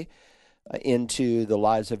pray into the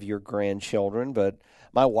lives of your grandchildren. But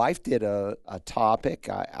my wife did a topic,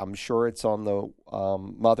 I'm sure it's on the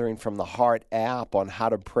Mothering from the Heart app, on how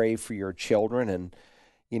to pray for your children. And,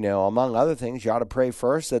 among other things, you ought to pray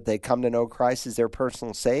first that they come to know Christ as their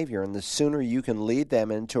personal Savior. And the sooner you can lead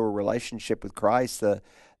them into a relationship with Christ, the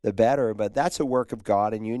better. But that's a work of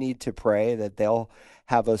God, and you need to pray that they'll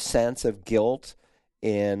have a sense of guilt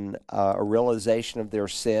and a realization of their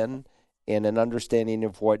sin and an understanding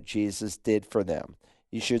of what Jesus did for them.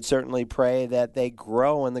 You should certainly pray that they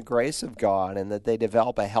grow in the grace of God and that they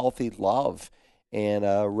develop a healthy love and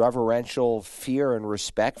a reverential fear and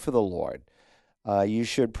respect for the Lord. You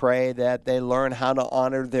should pray that they learn how to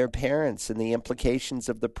honor their parents and the implications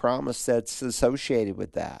of the promise that's associated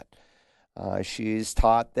with that. She's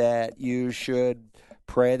taught that you should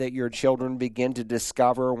pray that your children begin to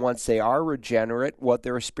discover, once they are regenerate, what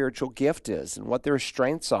their spiritual gift is and what their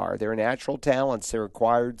strengths are, their natural talents, their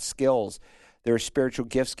acquired skills, their spiritual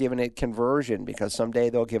gifts given at conversion, because someday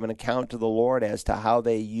they'll give an account to the Lord as to how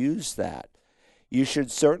they use that. You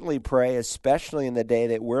should certainly pray, especially in the day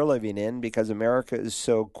that we're living in, because America is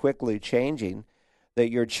so quickly changing,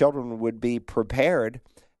 that your children would be prepared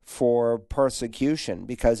for persecution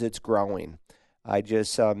because it's growing. I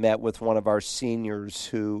just met with one of our seniors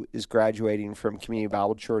who is graduating from Community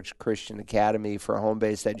Bible Church Christian Academy for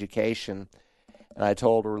home-based education. And I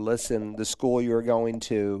told her, listen, the school you're going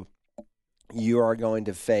to, you are going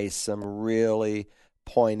to face some really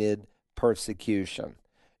pointed persecution.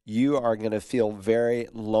 You are going to feel very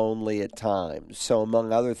lonely at times. So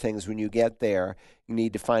among other things, when you get there, you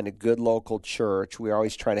need to find a good local church. We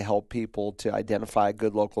always try to help people to identify a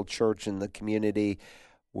good local church in the community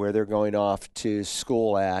where they're going off to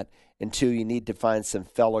school at. And 2, you need to find some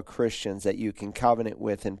fellow Christians that you can covenant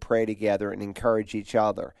with and pray together and encourage each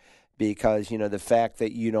other. because, the fact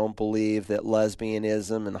that you don't believe that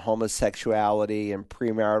lesbianism and homosexuality and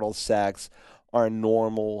premarital sex are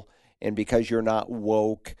normal, and because you're not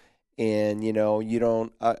woke and, you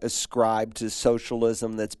don't ascribe to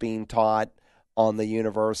socialism that's being taught on the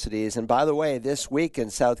universities. And by the way, this week in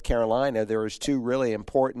South Carolina, there is 2 really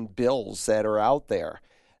important bills that are out there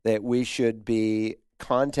that we should be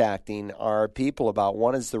contacting our people about.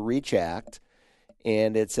 One is the REACH Act,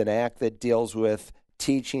 and it's an act that deals with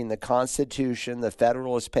teaching the Constitution, the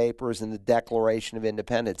Federalist Papers, and the Declaration of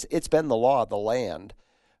Independence. It's been the law of the land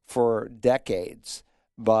for decades,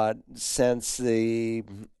 but since the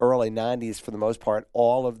early 90s, for the most part,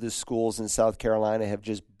 all of the schools in South Carolina have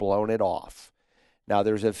just blown it off. Now,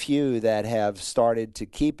 there's a few that have started to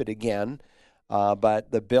keep it again, but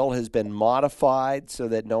the bill has been modified so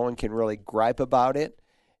that no one can really gripe about it,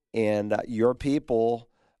 and your people...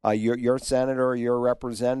 your senator, your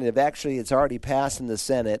representative, actually it's already passed in the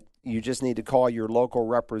Senate. You just need to call your local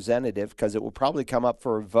representative because it will probably come up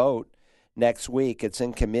for a vote next week. It's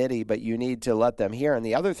in committee, but you need to let them hear. And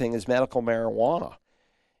the other thing is medical marijuana.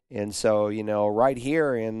 And so, right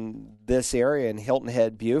here in this area in Hilton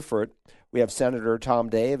Head, Beaufort, we have Senator Tom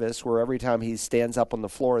Davis, where every time he stands up on the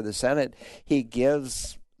floor of the Senate, he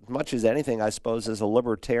gives, as much as anything, I suppose, as a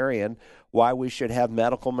libertarian, why we should have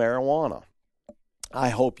medical marijuana. I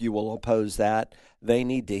hope you will oppose that. They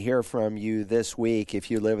need to hear from you this week if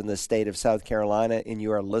you live in the state of South Carolina and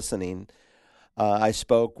you are listening. I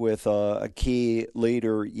spoke with a key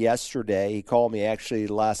leader yesterday. He called me actually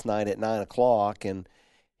last night at 9 o'clock, and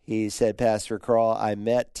he said, Pastor Carl, I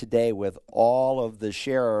met today with all of the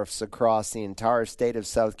sheriffs across the entire state of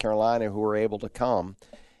South Carolina who were able to come,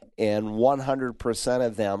 and 100%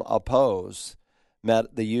 of them oppose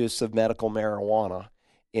the use of medical marijuana.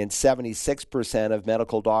 And 76% of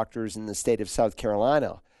medical doctors in the state of South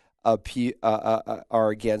Carolina are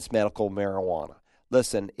against medical marijuana.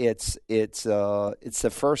 Listen, it's the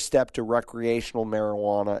first step to recreational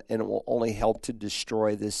marijuana, and it will only help to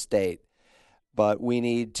destroy this state. But we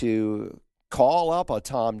need to call up a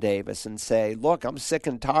Tom Davis and say, look, I'm sick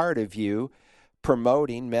and tired of you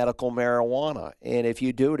promoting medical marijuana. And if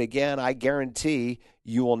you do it again, I guarantee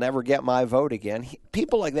you will never get my vote again.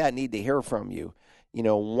 People like that need to hear from you.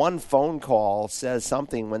 One phone call says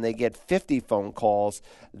something. When they get 50 phone calls,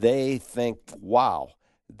 they think, wow,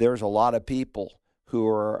 there's a lot of people who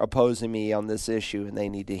are opposing me on this issue, and they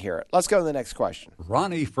need to hear it. Let's go to the next question.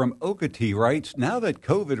 Ronnie from Okatee writes, now that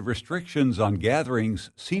COVID restrictions on gatherings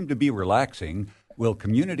seem to be relaxing, will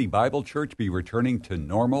Community Bible Church be returning to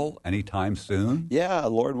normal anytime soon? Yeah,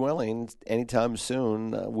 Lord willing, anytime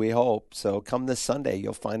soon, we hope. So come this Sunday,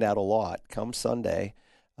 you'll find out a lot. Come Sunday.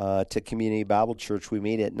 To Community Bible Church. We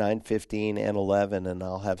meet at 9:15 and 11, and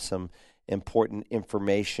I'll have some important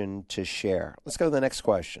information to share. Let's go to the next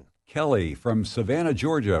question. Kelly from Savannah,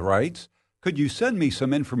 Georgia writes, could you send me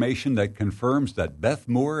some information that confirms that Beth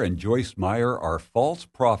Moore and Joyce Meyer are false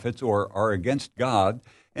prophets or are against God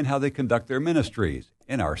and how they conduct their ministries?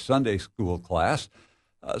 In our Sunday school class,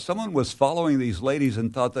 someone was following these ladies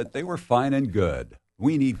and thought that they were fine and good.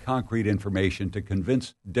 We need concrete information to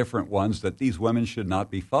convince different ones that these women should not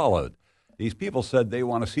be followed. These people said they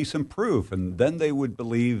want to see some proof, and then they would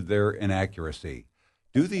believe their inaccuracy.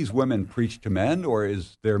 Do these women preach to men, or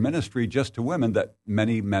is their ministry just to women that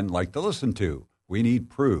many men like to listen to? We need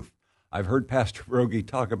proof. I've heard Pastor Broggi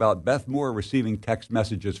talk about Beth Moore receiving text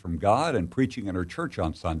messages from God and preaching in her church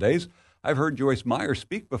on Sundays. I've heard Joyce Meyer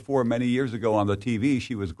speak before many years ago on the TV.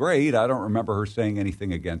 She was great. I don't remember her saying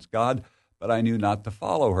anything against God, but I knew not to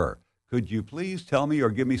follow her. Could you please tell me or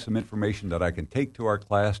give me some information that I can take to our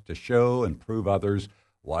class to show and prove others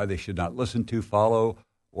why they should not listen to, follow,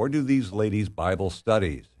 or do these ladies' Bible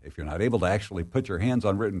studies? If you're not able to actually put your hands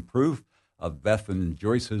on written proof of Beth and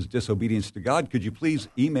Joyce's disobedience to God, could you please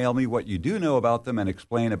email me what you do know about them and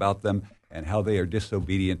explain about them and how they are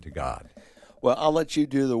disobedient to God? Well, I'll let you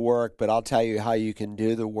do the work, but I'll tell you how you can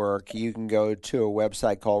do the work. You can go to a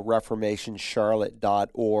website called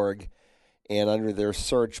reformationcharlotte.org. And under their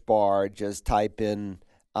search bar, just type in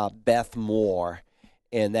Beth Moore,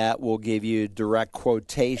 and that will give you direct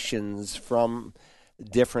quotations from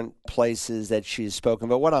different places that she's spoken.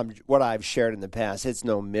 But what I've shared in the past, it's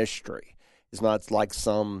no mystery. It's not like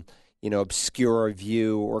some obscure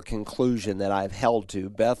view or conclusion that I've held to.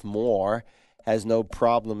 Beth Moore has no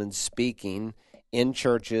problem in speaking in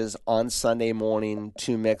churches on Sunday morning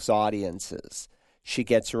to mixed audiences. She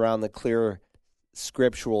gets around the clear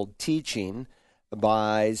scriptural teaching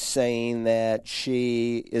by saying that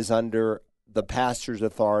she is under the pastor's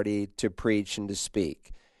authority to preach and to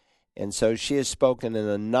speak. And so she has spoken in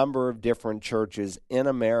a number of different churches in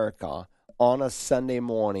America on a Sunday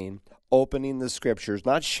morning opening the Scriptures,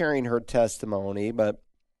 not sharing her testimony, but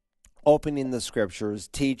opening the Scriptures,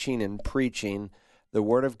 teaching and preaching the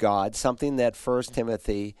Word of God, something that 1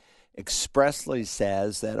 Timothy expressly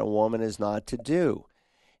says that a woman is not to do.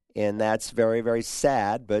 And that's very, very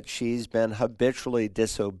sad, but she's been habitually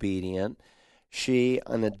disobedient. She,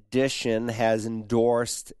 in addition, has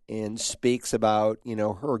endorsed and speaks about,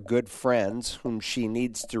 her good friends whom she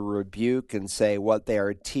needs to rebuke and say what they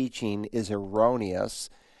are teaching is erroneous.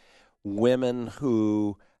 Women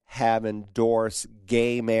who have endorsed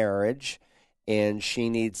gay marriage, and she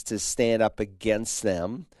needs to stand up against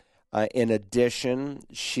them. In addition,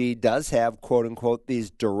 she does have, quote-unquote, these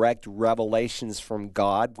direct revelations from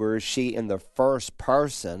God, where she, in the first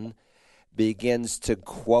person, begins to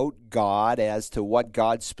quote God as to what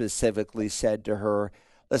God specifically said to her.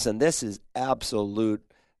 Listen, this is absolute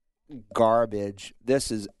garbage. This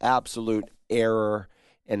is absolute error.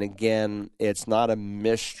 And again, it's not a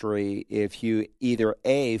mystery. If you either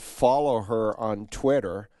A, follow her on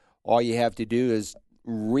Twitter, all you have to do is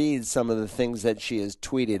read some of the things that she has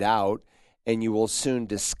tweeted out, and you will soon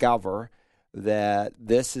discover that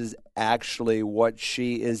this is actually what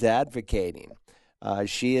she is advocating.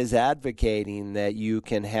 She is advocating that you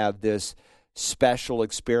can have this special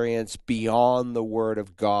experience beyond the Word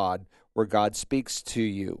of God, where God speaks to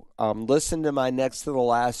you. Listen to my next to the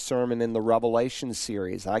last sermon in the Revelation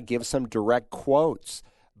series. I give some direct quotes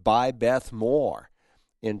by Beth Moore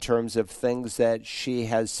in terms of things that she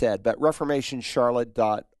has said. But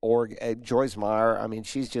ReformationCharlotte.org, Joyce Meyer,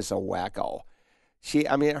 she's just a wacko.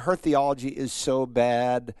 Her theology is so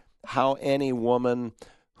bad. How any woman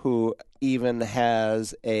who even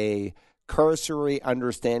has a cursory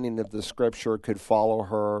understanding of the Scripture could follow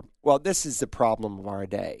her. Well, this is the problem of our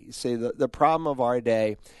day. You see, the problem of our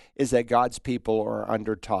day is that God's people are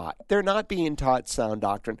undertaught. They're not being taught sound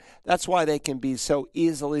doctrine. That's why they can be so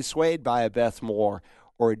easily swayed by a Beth Moore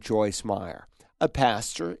or a Joyce Meyer. A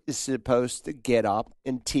pastor is supposed to get up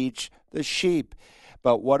and teach the sheep.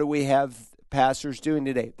 But what do we have pastors doing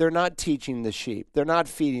today? They're not teaching the sheep. They're not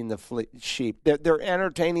feeding the sheep. They're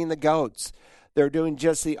entertaining the goats. They're doing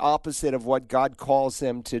just the opposite of what God calls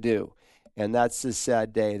them to do. And that's the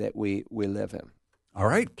sad day that we live in. All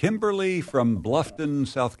right. Kimberly from Bluffton,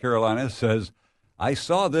 South Carolina says, I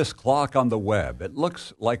saw this clock on the web. It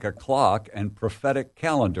looks like a clock and prophetic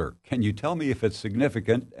calendar. Can you tell me if it's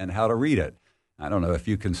significant and how to read it? I don't know if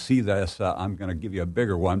you can see this. I'm going to give you a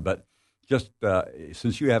bigger one, but just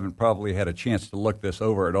since you haven't probably had a chance to look this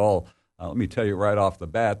over at all, let me tell you right off the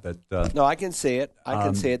bat that... No, I can see it. I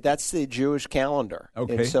can see it. That's the Jewish calendar.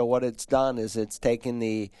 Okay. And so what it's done is it's taken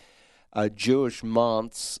the Jewish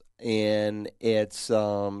months and it's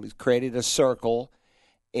created a circle,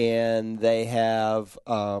 and they have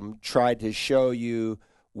tried to show you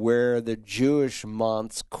where the Jewish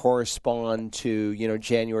months correspond to,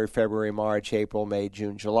 January, February, March, April, May,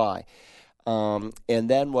 June, July. And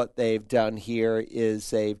then what they've done here is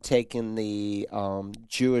they've taken the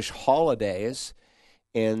Jewish holidays,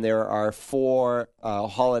 and there are 4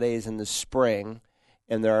 holidays in the spring,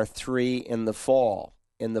 and there are 3 in the fall.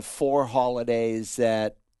 And the 4 holidays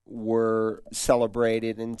that were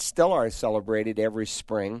celebrated and still are celebrated every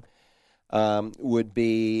spring would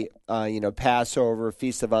be, Passover,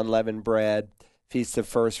 Feast of Unleavened Bread, Feast of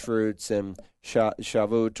First Fruits, and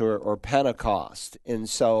Shavuot or Pentecost. And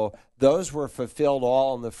so those were fulfilled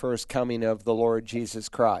all in the first coming of the Lord Jesus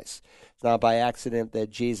Christ. It's not by accident that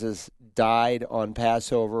Jesus died on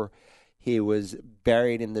Passover. He was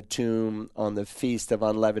buried in the tomb on the Feast of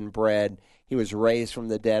Unleavened Bread. He was raised from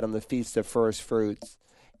the dead on the Feast of First Fruits.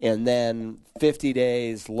 And then 50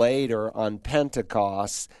 days later on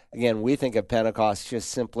Pentecost, again, we think of Pentecost just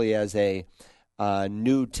simply as a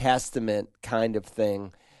New Testament kind of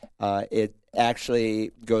thing. It actually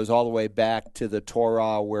goes all the way back to the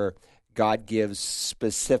Torah, where God gives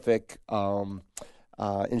specific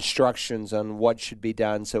instructions on what should be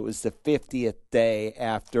done. So it was the 50th day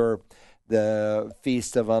after the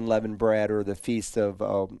Feast of Unleavened Bread, or the Feast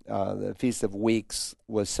of Weeks,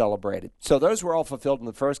 was celebrated. So those were all fulfilled in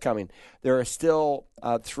the first coming. There are still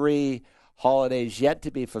 3 holidays yet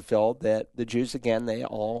to be fulfilled that the Jews, again, they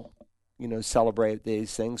all celebrate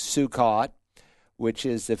these things. Sukkot, which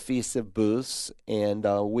is the Feast of Booths, and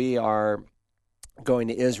we are going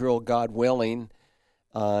to Israel, God willing,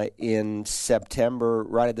 in September,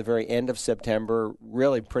 right at the very end of September,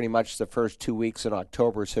 really pretty much the first 2 weeks in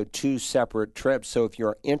October, so 2 separate trips. So if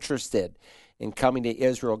you're interested in coming to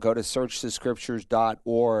Israel, go to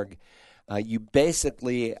searchthescriptures.org. You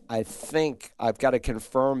basically, I think, I've got to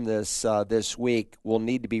confirm this this week, will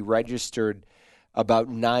need to be registered about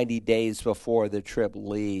 90 days before the trip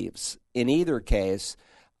leaves. In either case,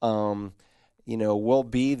 we'll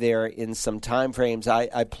be there in some time frames.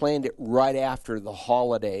 I planned it right after the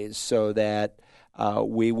holidays so that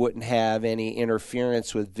we wouldn't have any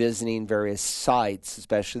interference with visiting various sites,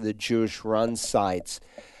 especially the Jewish-run sites.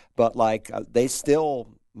 But they still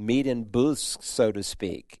meet in booths, so to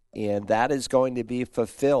speak, and that is going to be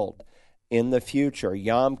fulfilled in the future.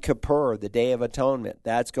 Yom Kippur, the Day of Atonement,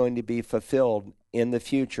 that's going to be fulfilled in the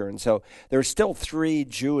future. And so there's still 3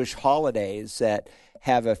 Jewish holidays that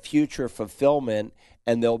have a future fulfillment,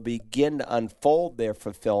 and they'll begin to unfold their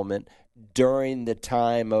fulfillment during the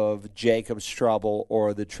time of Jacob's trouble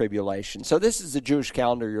or the tribulation. So this is the Jewish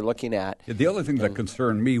calendar you're looking at. The other thing that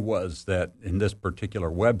concerned me was that in this particular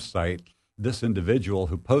website, this individual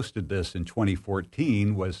who posted this in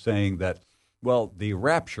 2014 was saying that, well, the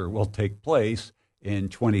rapture will take place in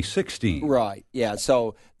 2016. Right, yeah.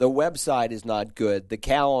 So the website is not good. The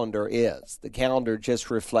calendar is. The calendar just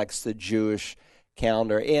reflects the Jewish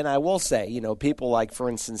calendar. And I will say, people for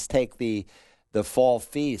instance, take the fall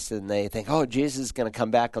feast and they think, oh, Jesus is going to come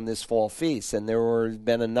back on this fall feast. And there have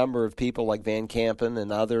been a number of people like Van Kampen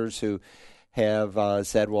and others who have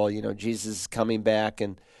said, well, Jesus is coming back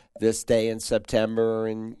and this day in September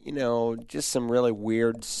and, just some really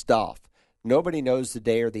weird stuff. Nobody knows the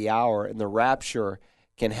day or the hour, and the rapture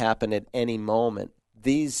can happen at any moment.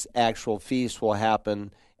 These actual feasts will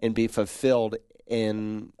happen and be fulfilled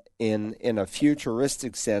in a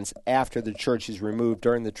futuristic sense after the church is removed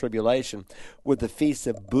during the tribulation, with the Feast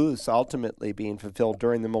of Booths ultimately being fulfilled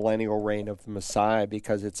during the millennial reign of the Messiah,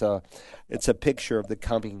 because it's a picture of the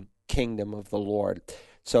coming kingdom of the Lord.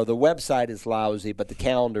 So the website is lousy, but the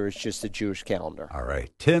calendar is just a Jewish calendar. All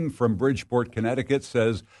right. Tim from Bridgeport, Connecticut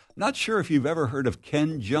says, not sure if you've ever heard of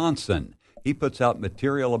Ken Johnson. He puts out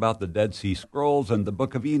material about the Dead Sea Scrolls and the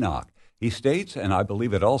Book of Enoch. He states, and I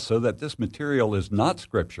believe it also, that this material is not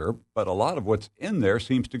Scripture, but a lot of what's in there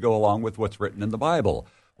seems to go along with what's written in the Bible,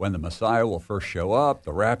 when the Messiah will first show up,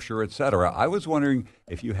 the rapture, etc. I was wondering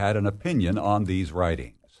if you had an opinion on these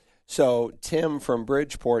writings. So, Tim from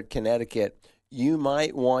Bridgeport, Connecticut, you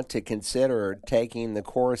might want to consider taking the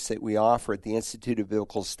course that we offer at the Institute of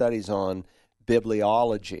Biblical Studies on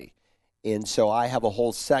bibliology. And so I have a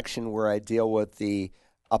whole section where I deal with the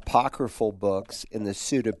apocryphal books and the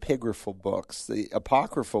pseudepigraphal books. The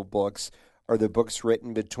apocryphal books are the books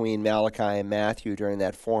written between Malachi and Matthew during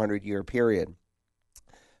that 400-year period.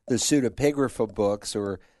 The pseudepigraphal books,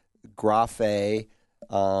 or graphe,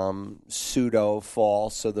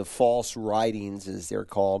 pseudo-false, so the false writings, as they're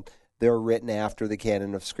called, they're written after the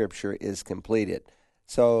canon of Scripture is completed.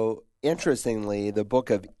 So, interestingly, the book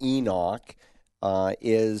of Enoch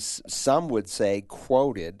is, some would say,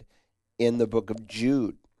 quoted in the book of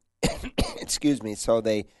Jude. Excuse me. So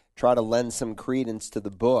they try to lend some credence to the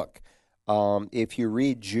book. If you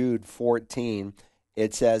read Jude 14,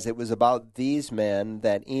 it says, it was about these men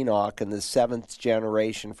that Enoch in the 7th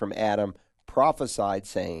generation from Adam prophesied,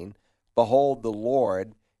 saying, behold, the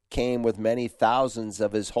Lord came with many thousands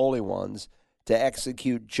of his holy ones to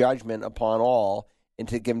execute judgment upon all and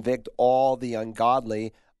to convict all the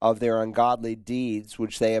ungodly of their ungodly deeds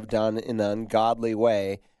which they have done in an ungodly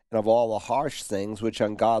way, and of all the harsh things which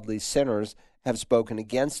ungodly sinners have spoken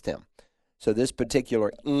against him. So this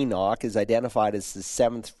particular Enoch is identified as the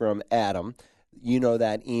 7th from Adam. You know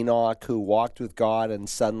that Enoch who walked with God and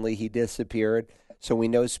suddenly he disappeared. So we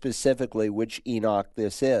know specifically which Enoch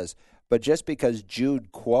this is. But just because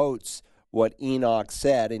Jude quotes what Enoch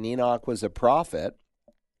said, and Enoch was a prophet,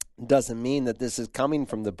 doesn't mean that this is coming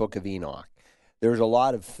from the book of Enoch. There's a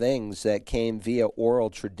lot of things that came via oral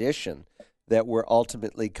tradition that were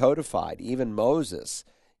ultimately codified. Even Moses,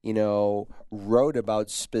 wrote about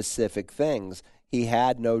specific things. He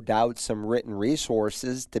had no doubt some written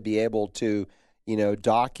resources to be able to,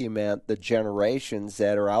 document the generations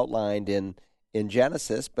that are outlined in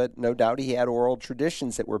Genesis, but no doubt he had oral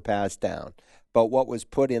traditions that were passed down. But what was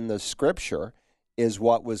put in the Scripture is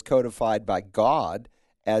what was codified by God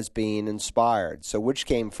as being inspired. So which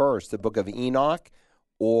came first, the book of Enoch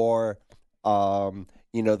or,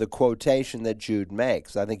 the quotation that Jude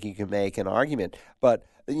makes? I think you can make an argument. But,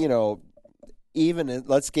 even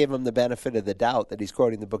let's give him the benefit of the doubt that he's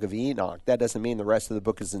quoting the book of Enoch. That doesn't mean the rest of the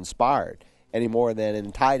book is inspired any more than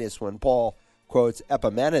in Titus when Paul quotes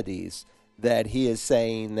Epimenides, that he is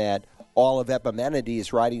saying that all of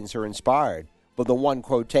Epimenides' writings are inspired. But the one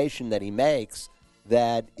quotation that he makes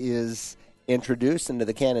that is introduced into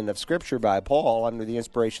the canon of Scripture by Paul under the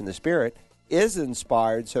inspiration of the Spirit is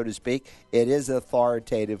inspired, so to speak. It is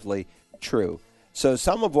authoritatively true. So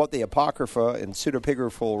some of what the Apocrypha and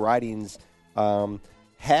pseudepigraphal writings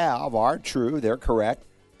have are true, they're correct,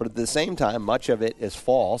 but at the same time, much of it is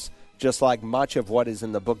false, just like much of what is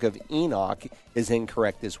in the book of Enoch is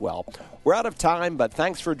incorrect as well. We're out of time, but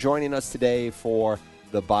thanks for joining us today for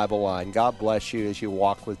the Bible Line. God bless you as you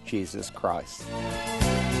walk with Jesus Christ.